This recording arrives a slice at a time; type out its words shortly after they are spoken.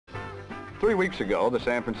3 weeks ago, the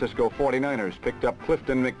San Francisco 49ers picked up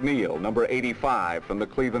Clifton McNeil, number 85, from the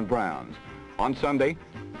Cleveland Browns. On Sunday,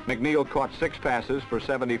 McNeil caught 6 passes for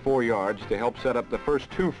 74 yards to help set up the first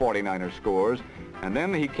 2 49er scores, and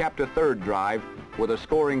then he capped a third drive with a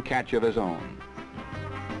scoring catch of his own.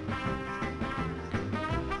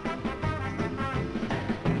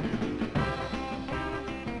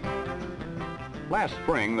 Last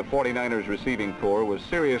spring, the 49ers receiving corps was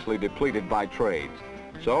seriously depleted by trades.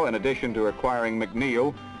 So, in addition to acquiring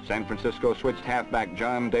McNeil, San Francisco switched halfback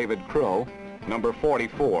John David Crow, number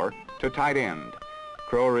 44, to tight end.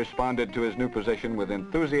 Crow responded to his new position with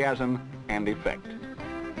enthusiasm and effect.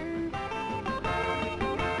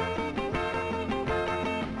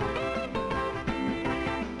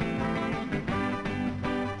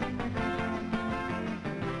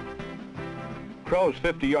 Crow's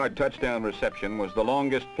 50-yard touchdown reception was the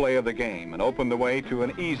longest play of the game and opened the way to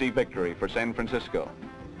an easy victory for San Francisco.